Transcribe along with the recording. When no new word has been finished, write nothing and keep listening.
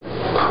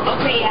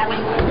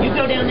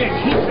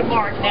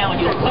mark now and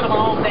you'll put them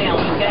all down,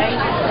 okay?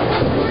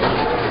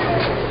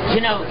 You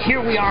know, here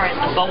we are at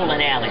the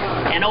bowling alley,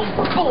 and oh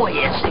boy,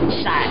 it's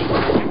exciting.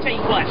 I tell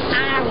you what,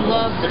 I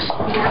love the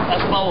sport of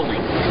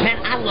bowling.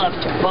 Man, I love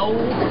to bowl.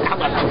 I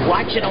love to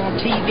watch it on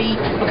TV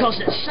because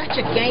it's such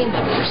a game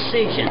of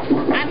precision.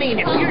 I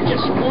mean, if you're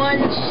just one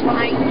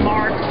slight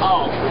mark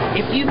off,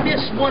 if you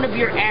miss one of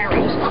your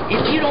arrows,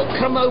 if you don't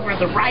come over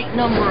the right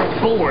number of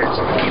boards,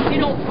 if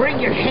you don't bring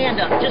your hand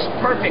up just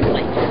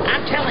perfectly,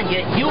 I'm telling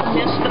you, you'll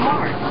miss the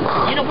mark.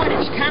 You know what?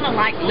 It's kind of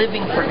like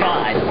living for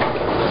God.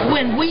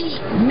 When we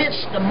miss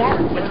the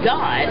mark with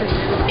God,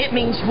 it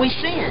means we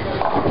sin.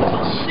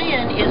 Because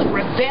sin is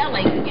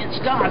rebelling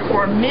against God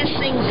or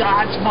missing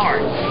God's mark.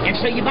 And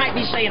so you might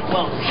be saying,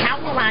 well, how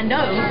will I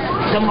know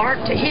the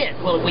mark to hit?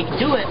 Well, we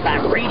do it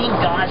by reading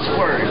God's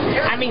Word.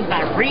 I mean,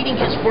 by reading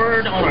His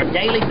Word on a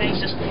daily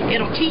basis,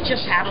 it'll teach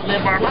us how to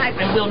live our life,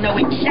 and we'll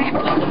know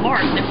exactly the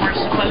mark that we're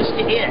supposed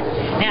to hit.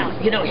 Now,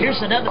 you know, here's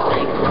another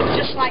thing.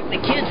 Just like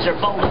the kids are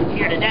bowling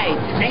here today,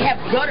 they have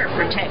gutter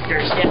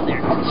protectors down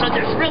there. So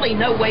there's really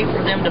no way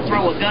for them to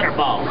throw a gutter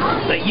ball.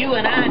 But you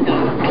and I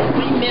know if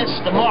we miss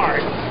the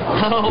mark,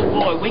 oh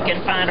boy, we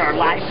can find our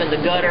life in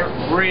the gutter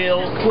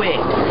real quick.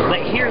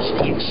 But here's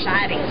the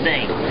exciting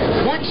thing.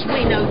 Once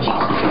we know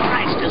Jesus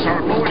Christ as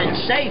our Lord and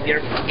Savior,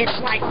 it's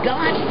like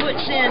God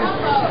puts in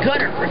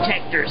gutter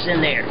protectors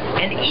in there.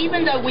 And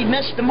even though we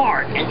miss the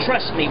mark, and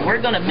trust me,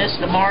 we're going to miss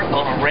the mark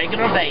on a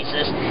regular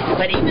basis,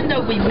 but even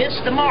though we miss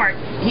the mark,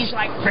 He's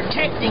like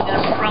protecting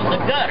us from the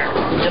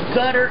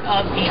gutter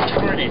of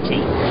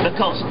eternity.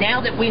 Because now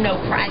that we know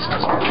Christ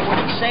as our Lord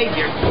and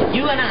Savior,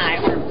 you and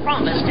I are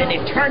promised an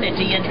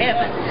eternity in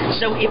heaven.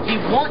 So if you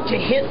want to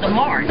hit the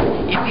mark,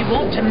 if you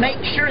want to make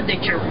sure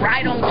that you're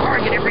right on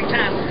target every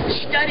time,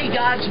 study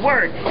God's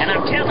Word. And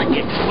I'm telling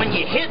you, when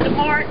you hit the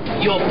mark,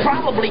 you'll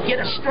probably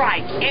get a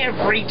strike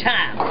every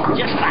time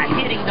just by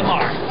hitting the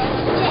mark.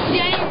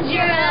 James,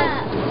 you're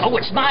up. Oh,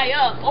 it's my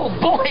up. Oh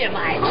boy, am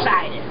I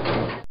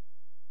excited.